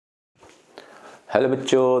Hello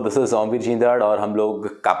बच्चों, this is ओम्बीर Jinder और हम लोग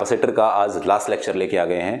कैपेसिटर का आज लास्ट लेक्चर लेके आ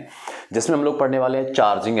गए हैं जिसमें हम लोग पढ़ने वाले हैं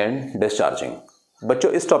चार्जिंग एंड डिस्चार्जिंग।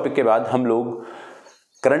 बच्चों, इस टॉपिक के बाद हम लोग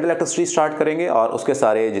करंट इलेक्ट्रिसिटी स्टार्ट करेंगे और उसके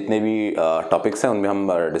सारे जितने भी टॉपिक्स हैं उनमें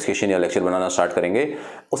हम डिस्कशन या लेक्चर बनाना स्टार्ट करेंगे।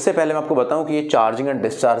 उससे पहले मैं आपको बताऊं कि ये चार्जिंग एंड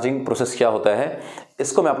डिस्चार्जिंग प्रोसेस क्या होता है,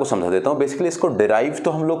 इसको मैं आपको समझा देता हूं। बेसिकली इसको डिराइव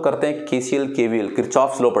तो हम लोग करते हैं केसीएल केवीएल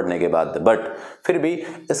किरचॉफ्स लॉ पढ़ने के बाद, बट फिर भी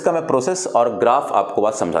इसका मैं प्रोसेस और ग्राफ आपको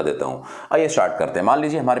बात समझा देता हूँ। आइए स्टार्ट करते हैं। मान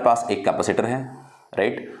लीजिए हमारे पास एक कैपेसिटर है,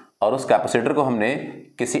 राइट, और उस कैपेसिटर को हमने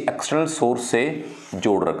किसी एक्सटर्नल सोर्स से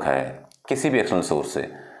जोड़ रखा है, किसी भी एक्सटर्नल सोर्स से।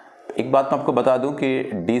 एक बात मैं आपको बता दूं कि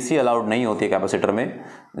डीसी अलाउड नहीं होती है कैपेसिटर में,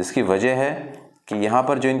 जिसकी वजह है कि यहाँ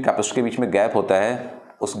पर जो इन कैपेसिटर के बीच में गैप होता है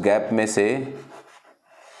उस गैप में से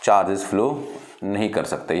चार्जेस फ्लो नहीं कर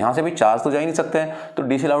सकते। यहाँ से भी चार्ज तो जा ही नहीं सकते हैं, तो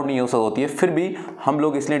डीसी अलाउड नहीं हो सकती होती है। फिर भी हम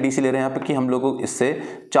लोग इसलिए डीसी ले रहे हैं यहाँ पे कि हम लोग इससे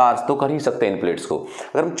चार्ज तो कर ही सकते हैं इन प्लेट्स को।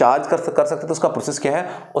 अगर हम चार्ज कर सकते हैं तो उसका प्रोसेस क्या है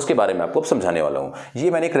उसके बारे में आपको समझाने वाला हूँ।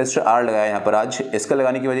 ये मैंने एक रेजिस्टर आर लगाया यहाँ पर आज। इसका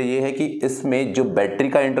लगाने की वजह ये है कि इसमें जो बैटरी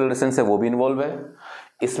का इंटरनल रेजिस्टेंस है वो भी इन्वॉल्व है,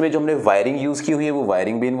 इसमें जो हमने वायरिंग यूज की हुई है वो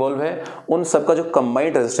वायरिंग भी इन्वॉल्व है। उन सबका जो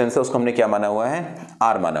कंबाइंड रेजिस्टेंस है उसको हमने क्या माना हुआ है,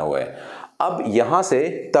 आर माना हुआ है। अब यहां से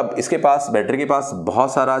तब इसके पास, बैटरी के पास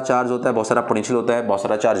बहुत सारा चार्ज होता है, बहुत सारा पोटेंशियल होता है, बहुत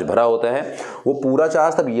सारा चार्ज भरा होता है। वो पूरा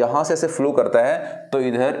चार्ज तब यहां से ऐसे फ्लो करता है तो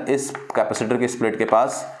इधर इस कैपेसिटर के प्लेट के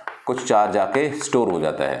पास कुछ चार्ज आके स्टोर हो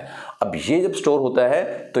जाता है। अब ये जब स्टोर होता है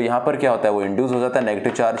तो यहाँ पर क्या होता है, वो इंड्यूस हो जाता है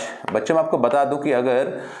नेगेटिव चार्ज। बच्चों, मैं आपको बता दूं कि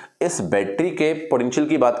अगर इस बैटरी के पोटेंशियल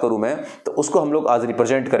की बात करूं मैं तो उसको हम लोग आज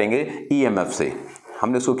रिप्रेजेंट करेंगे ईएमएफ से।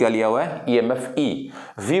 हमने उसको क्या लिया हुआ है, ईएमएफ ई।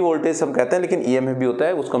 वी वोल्टेज हम कहते हैं, लेकिन ईएमएफ भी होता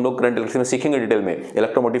है, उसको हम लोग करंट इलेक्ट्रिसिटी में सीखेंगे डिटेल में,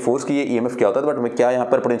 इलेक्ट्रोमोटिव फोर्स की ये ईएमएफ क्या होता है। बट मैं क्या यहाँ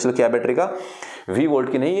पर पोटेंशियल क्या है बैटरी का, वी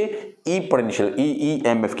वोल्ट की नहीं, ये ई पोटेंशियल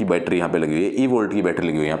ईएमएफ की बैटरी यहाँ पे लगी हुई है, ई वोल्ट की बैटरी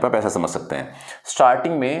लगी हुई है यहाँ पे, आप ऐसा समझ सकते हैं।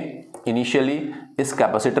 स्टार्टिंग में इनिशियली इस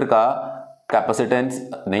कैपेसिटर का कैपेसिटेंस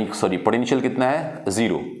नहीं सॉरी पोटेंशियल कितना है,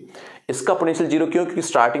 जीरो। इसका पोटेंशियल जीरो क्यों, क्योंकि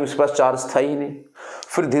स्टार्टिंग उसके पास चार्ज था ही नहीं।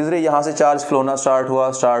 फिर धीरे धीरे यहां से चार्ज फ्लो होना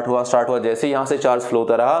स्टार्ट हुआ। जैसे यहां से चार्ज फ्लो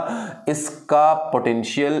होता रहा, इसका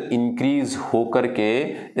पोटेंशियल इंक्रीज होकर के,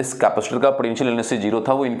 इस कैपेसिटर का पोटेंशियल से जीरो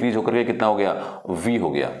था वो इंक्रीज होकर के कितना हो गया, वी हो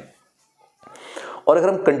गया। और अगर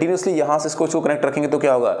हम कंटिन्यूसली यहां से इसको कनेक्ट रखेंगे तो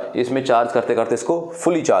क्या होगा, इसमें चार्ज करते करते इसको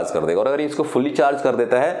फुली चार्ज कर देगा। और अगर ये इसको फुली चार्ज कर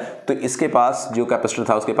देता है तो इसके पास जो कैपेसिटर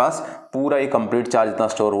था उसके पास पूरा ये कंप्लीट चार्ज इतना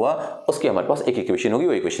स्टोर हुआ, उसकी हमारे पास एक इक्वेशन होगी,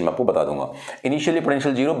 वो इक्वेशन मैं आपको बता दूंगा। इनिशियली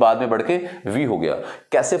पोटेंशियल जीरो, बाद में बढ़ के वी हो गया।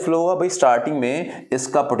 कैसे फ्लो हुआ भाई, स्टार्टिंग में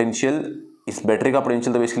इसका पोटेंशियल, इस बैटरी का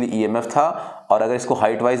पोटेंशियल तो बेसिकली ईएमएफ था, और अगर इसको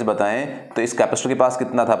हाइट वाइज बताएं तो इस कैपेसिटर के पास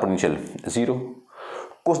कितना था पोटेंशियल, जीरो।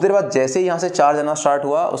 कुछ देर बाद जैसे ही यहाँ से चार्ज आना स्टार्ट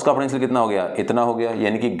हुआ उसका पोटेंशियल कितना हो गया, इतना हो गया।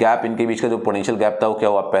 यानी कि गैप इनके बीच का जो पोटेंशियल गैप था वो क्या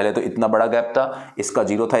हुआ, पहले तो इतना बड़ा गैप था, इसका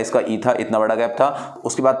जीरो था, इसका ई था, इतना बड़ा गैप था।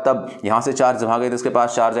 उसके बाद तब यहाँ से चार्ज वहाँ गए तो इसके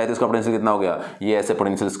पास चार्ज आए तो इसका पोटेंशियल कितना हो गया, ये ऐसे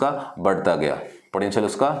पोटेंशियल इसका बढ़ता गया, पोटेंशियल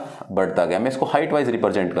उसका बढ़ता गया। मैं इसको हाइट वाइज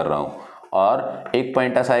रिप्रेजेंट कर रहा हूँ। और एक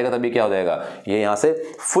पॉइंट ऐसा आएगा तभी क्या हो जाएगा, ये यहाँ से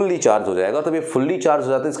फुल्ली चार्ज हो जाएगा। तब ये फुल्ली चार्ज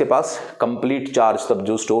हो जाता है, इसके पास कंप्लीट चार्ज तब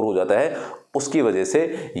जो स्टोर हो जाता है, उसकी वजह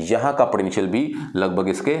से यहाँ का पोटेंशियल भी लगभग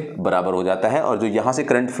इसके बराबर हो जाता है। और जो यहाँ से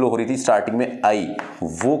करंट फ्लो हो रही थी स्टार्टिंग में आई,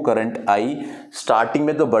 वो करंट आई स्टार्टिंग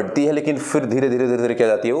में तो बढ़ती है लेकिन फिर धीरे धीरे क्या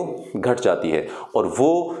जाती है, वो घट जाती है। और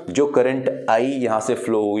वो जो करंट आई यहाँ से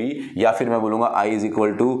फ्लो हुई, या फिर मैं बोलूँगा I is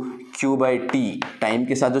equal to Q by T, time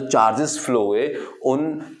के साथ जो चार्जेस फ्लो हुए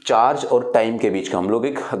उन चार्ज और टाइम के बीच का हम लोग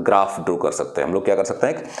एक ग्राफ ड्रॉ कर सकते हैं। हम लोग क्या कर सकते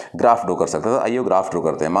हैं, एक ग्राफ ड्रॉ कर सकते हैं। तो आइए ग्राफ ड्रॉ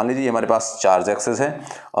करते हैं। मान लीजिए हमारे पास चार्ज एक्सेस है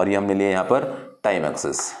और ये हमने लिया यहाँ पर टाइम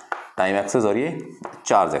एक्सेस और ये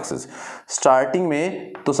चार्ज एक्सेस। स्टार्टिंग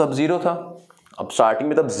में तो सब जीरो था। अब स्टार्टिंग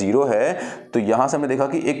में तब जीरो है तो यहाँ से हमने देखा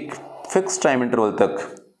कि एक फिक्स टाइम इंटरवल तक,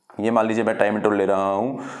 ये मान लीजिए मैं टाइम इंटरवल ले रहा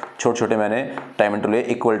हूँ, छोटे छोटे मैंने टाइम इंटरवल ले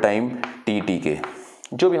इक्वल टाइम टी के,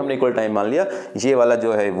 जो भी हमने इक्वल टाइम मान लिया। ये वाला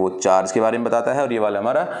जो है वो चार्ज के बारे में बताता है और ये वाला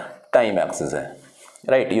हमारा टाइम एक्सेस है,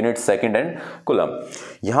 right, unit second and coulomb.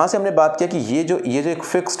 यहाँ से हमने बात किया कि ये जो एक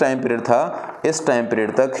फिक्स टाइम पीरियड था, इस टाइम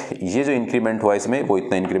पीरियड तक ये जो इंक्रीमेंट हुआ इसमें वो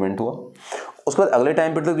इतना इंक्रीमेंट हुआ। उसके बाद अगले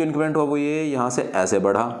टाइम पीरियड तक जो इंक्रीमेंट हुआ वो ये यहाँ से ऐसे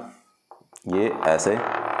बढ़ा, ये ऐसे,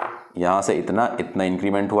 यहाँ से इतना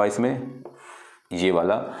इंक्रीमेंट हुआ इसमें, ये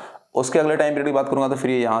वाला। उसके अगले टाइम पीरियड की बात करूँगा तो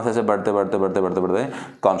फिर ये यहाँ से ऐसे बढ़ते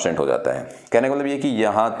कांस्टेंट हो जाता है। कहने का मतलब ये कि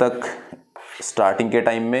यहाँ तक स्टार्टिंग के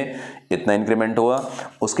टाइम में इतना इंक्रीमेंट हुआ,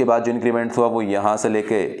 उसके बाद जो इंक्रीमेंट हुआ वो यहाँ से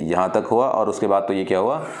लेके यहाँ तक हुआ, और उसके बाद तो ये क्या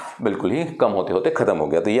हुआ, बिल्कुल ही कम होते होते ख़त्म हो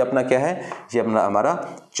गया। तो ये अपना क्या है, ये अपना हमारा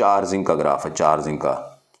चार्जिंग का ग्राफ है, चार्जिंग का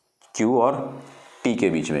Q और T के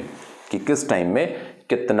बीच में, कि किस टाइम में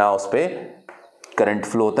कितना उस पर करंट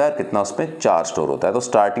फ्लो होता है, कितना उसमें चार्ज स्टोर होता है। तो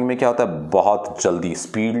स्टार्टिंग में क्या होता है, बहुत जल्दी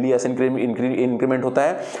स्पीडली ऐसे इंक्रीमेंट होता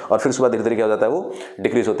है और फिर उसके बाद धीरे धीरे क्या हो जाता है, वो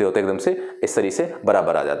डिक्रीज होते होते एकदम से इस तरीके से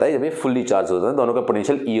बराबर आ जाता है जब ये फुल्ली चार्ज हो जाता है। दोनों का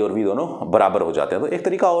पोटेंशियल ई और वी दोनों बराबर हो जाते हैं। तो एक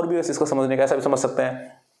तरीका और भी वैसे इसको समझने का ऐसा भी समझ सकते हैं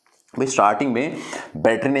भाई, स्टार्टिंग में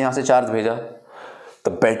बैटरी ने यहाँ से चार्ज भेजा,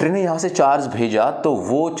 तो बैटरी ने यहाँ से चार्ज भेजा तो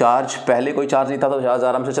वो चार्ज, पहले कोई चार्ज नहीं था तो चार्ज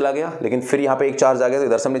आराम से चला गया, लेकिन फिर यहाँ पे एक चार्ज आ गया तो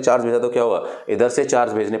इधर से हमने चार्ज भेजा तो क्या हुआ, इधर से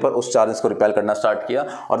चार्ज भेजने पर उस चार्ज को रिपेल करना स्टार्ट किया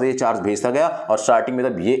और ये चार्ज भेजता गया। और स्टार्टिंग में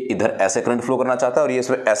जब ये इधर ऐसे करंट फ्लो करना चाहता है और ये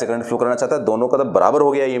इसमें ऐसे करंट फ्लो करना चाहता है, दोनों का तब बराबर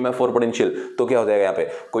हो गया ईएमएफ और पोटेंशियल, तो क्या हो जाएगा, यहाँ पे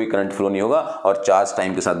कोई करंट फ्लो नहीं होगा और चार्ज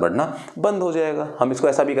टाइम के साथ बढ़ना बंद हो जाएगा। हम इसको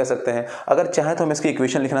ऐसा भी कह सकते हैं, अगर चाहे तो हम इसकी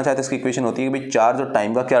इक्वेशन लिखना चाहते हैं। इसकी इक्वेशन होती है कि भाई चार्ज और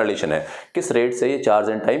टाइम का क्या रिलेशन है, किस रेट से ये चार्ज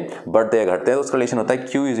एंड टाइम बढ़ते या घटते हैं। तो उसका रिलेशन होता है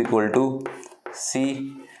Q is equal to C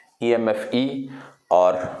EMF-E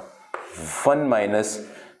और 1 minus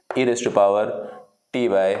e raise to power t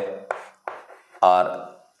bye r।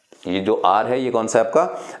 ये जो r है ये कौन सा आपका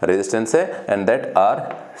रेजिस्टेंस है, एंड दैट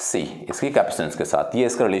RC इसकी कैपेसिटेंस के साथ, ये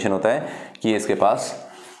इसका रिलेशन होता है कि इसके पास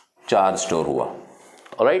चार्ज स्टोर हुआ।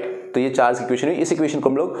 ऑलराइट, तो ये चार्ज की इक्वेशन है। इस इक्वेशन को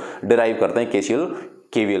हम लोग डिराइव करते हैं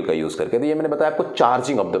KVL का यूज करके। तो ये मैंने बताया आपको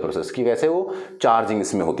चार्जिंग ऑफ द प्रोसेस कि कैसे वो चार्जिंग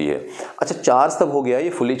इसमें होती है। अच्छा, चार्ज तब हो गया, ये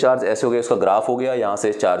फुली चार्ज ऐसे हो गया, उसका ग्राफ हो गया, यहाँ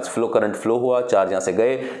से चार्ज फ्लो, करंट फ्लो हुआ, चार्ज यहाँ से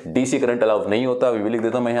गए। डीसी करंट अलाउड नहीं होता, वी लिख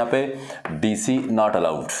देता हूँ मैं यहाँ पे DC not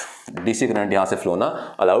allowed, DC current यहाँ से फ्लो ना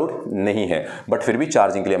अलाउड नहीं है, बट फिर भी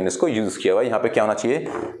चार्जिंग के लिए हमने इसको यूज किया हुआ है। यहाँ पे क्या होना चाहिए,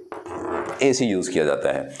 AC यूज किया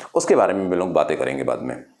जाता है, उसके बारे में हम लोग बातें करेंगे बाद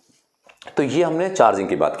में। तो ये हमने चार्जिंग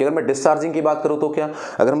की बात की। अगर मैं डिस्चार्जिंग की बात करूँ तो क्या,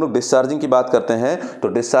 अगर हम लोग डिस्चार्जिंग की बात करते हैं तो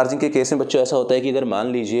डिस्चार्जिंग के केस में बच्चों ऐसा होता है कि अगर मान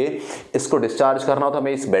लीजिए इसको डिस्चार्ज करना हो तो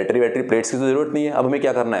हमें इस बैटरी प्लेट्स की जरूरत नहीं है। अब हमें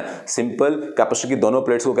क्या करना है, सिंपल कैपेसिटर की दोनों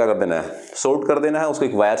प्लेट्स को क्या कर देना है, शॉर्ट कर देना है, उसको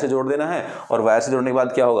एक वायर से जोड़ देना है और वायर से जोड़ने के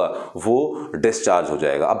बाद क्या होगा, वो डिस्चार्ज हो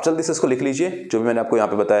जाएगा। अब जल्दी से इसको लिख लीजिए, जो भी मैंने आपको यहाँ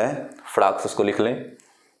पे बताया है, फटाक से इसको लिख लें।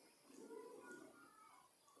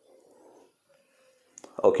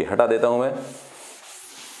 ओके, हटा देता हूं मैं।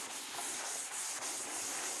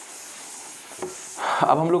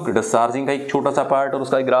 अब हम लोग डिस्चार्जिंग का एक छोटा सा पार्ट और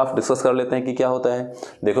उसका एक ग्राफ डिस्कस कर लेते हैं कि क्या होता है।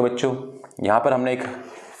 देखो बच्चों, यहाँ पर हमने एक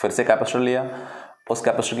फिर से कैपेसिटर लिया, उस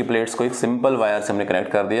कैपेसिटर की प्लेट्स को एक सिंपल वायर से हमने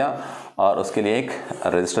कनेक्ट कर दिया और उसके लिए एक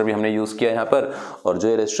रेजिस्टर भी हमने यूज़ किया यहाँ पर। और जो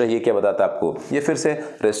ये रेजिस्टर ये क्या बताता है आपको, ये फिर से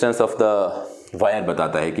रेजिस्टेंस ऑफ द वायर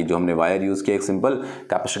बताता है कि जो हमने वायर यूज़ किया, एक सिंपल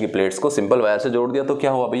कैपेसिटर की प्लेट्स को सिंपल वायर से जोड़ दिया तो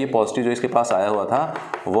क्या हुआ भाई, ये पॉजिटिव जो इसके पास आया हुआ था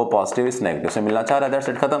वो पॉजिटिव इस नेगेटिव से मिलना चाह रहा है, दैट्स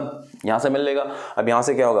इट, खत्म, यहाँ से मिल लेगा। अब यहाँ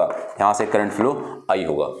से क्या होगा, यहाँ से करंट फ्लो आई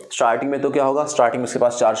होगा। स्टार्टिंग में तो क्या होगा, स्टार्टिंग में इसके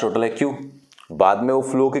पास चार्ज टोटल है Q, बाद में वो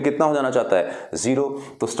फ्लो के कितना हो जाना चाहता है, 0।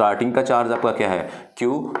 तो स्टार्टिंग का चार्ज आपका क्या है,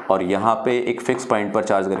 Q, और यहाँ पे एक फिक्स पॉइंट पर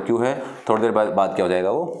चार्ज अगर Q है, थोड़ी देर बाद क्या हो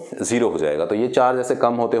जाएगा, वो 0 हो जाएगा। तो ये चार्ज ऐसे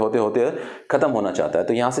कम होते होते खत्म होना चाहता है।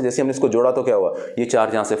 तो यहाँ से जैसे हमने इसको जोड़ा तो क्या हुआ, ये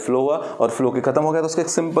चार्ज यहाँ से फ्लो हुआ और फ्लो के खत्म हो गया। तो उसका एक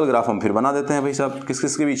सिंपल ग्राफ हम फिर बना देते हैं भाई साहब, किस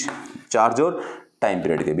किस के बीच, चार्ज और टाइम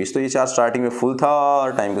पीरियड के बीच। तो ये चार्ज स्टार्टिंग में फुल था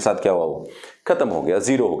और टाइम के साथ क्या हुआ, वो खत्म हो गया,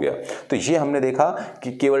 0 हो गया। तो ये हमने देखा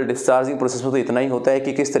कि केवल डिस्चार्जिंग प्रोसेस में तो इतना ही होता है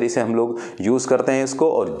कि किस तरीके से हम लोग यूज़ करते हैं इसको,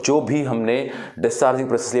 और जो भी हमने डिस्चार्जिंग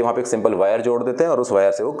प्रोसेस लिए वहाँ पे एक सिंपल वायर जोड़ देते हैं और उस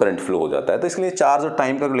वायर से वो करंट फ्लो हो जाता है। तो इसलिए चार्ज और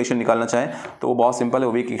टाइम का रिलेशन निकालना चाहें तो वो बहुत सिंपल है,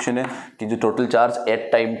 वो भी इक्वेशन है कि जो total charge at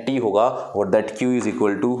time t होगा वो that Q is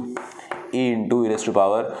equal to E into e to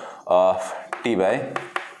power t bye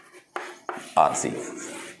RC।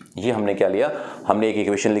 ये हमने क्या लिया, हमने एक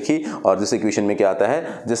इक्वेशन लिखी और जिस इक्वेशन में क्या आता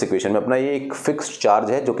है, जिस इक्वेशन में अपना ये एक फिक्स्ड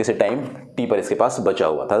चार्ज है जो किसी टाइम t पर इसके पास बचा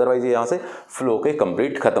हुआ था, अदरवाइज ये यहाँ से फ्लो के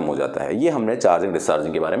कंप्लीट खत्म हो जाता है। ये हमने चार्जिंग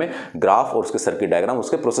डिस्चार्जिंग के बारे में ग्राफ और उसके सर्किट डायग्राम,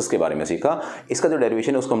 उसके प्रोसेस के बारे में सीखा। इसका जो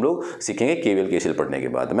डेरिवेशन है उसको हम लोग सीखेंगे KVL KCL पढ़ने के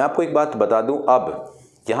बाद। मैं आपको एक बात बता दूँ, अब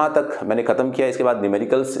यहाँ तक मैंने खत्म किया, इसके बाद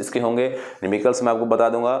न्यूमेरिकल्स इसके होंगे, न्यूमेरिकल्स मैं आपको बता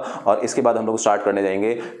दूंगा और इसके बाद हम लोग स्टार्ट करने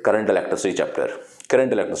जाएंगे current electricity chapter.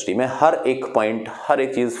 Current electricity में हर एक पॉइंट, हर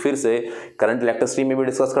एक चीज़ फिर से करंट इलेक्ट्रिसिटी में भी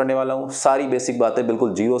डिस्कस करने वाला हूँ। सारी बेसिक बातें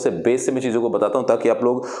बिल्कुल जीरो से बेस से मैं चीज़ों को बताता हूँ ताकि आप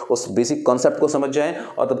लोग उस बेसिक कॉन्सेप्ट को समझ जाएं,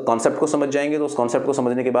 और तब कॉन्सेप्ट को समझ जाएंगे तो उस कॉन्सेप्ट को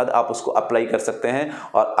समझने के बाद आप उसको अप्लाई कर सकते हैं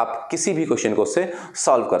और आप किसी भी क्वेश्चन को उससे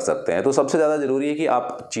सॉल्व कर सकते हैं। तो सबसे ज़्यादा ज़रूरी है कि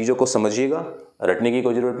आप चीज़ों को समझिएगा, रटने की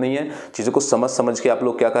कोई ज़रूरत नहीं है। चीज़ों को समझ के आप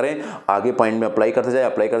लोग क्या करें, आगे पॉइंट में अप्लाई करते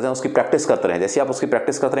जाए, उसकी प्रैक्टिस करते रहें। जैसे आप उसकी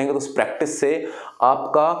प्रैक्टिस करते रहेंगे तो उस प्रैक्टिस से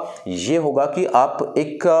आपका ये होगा कि आप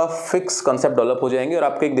एक फिक्स कॉन्सेप्ट डेवलप हो जाएंगे और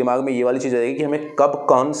आपके एक दिमाग में ये वाली चीज़ आएगी कि हमें कब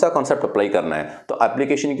कौन सा कॉन्सेप्ट अप्लाई करना है। तो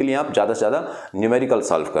एप्लीकेशन के लिए आप ज़्यादा से ज़्यादा न्यूमेरिकल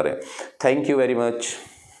सॉल्व करें। Thank you very much.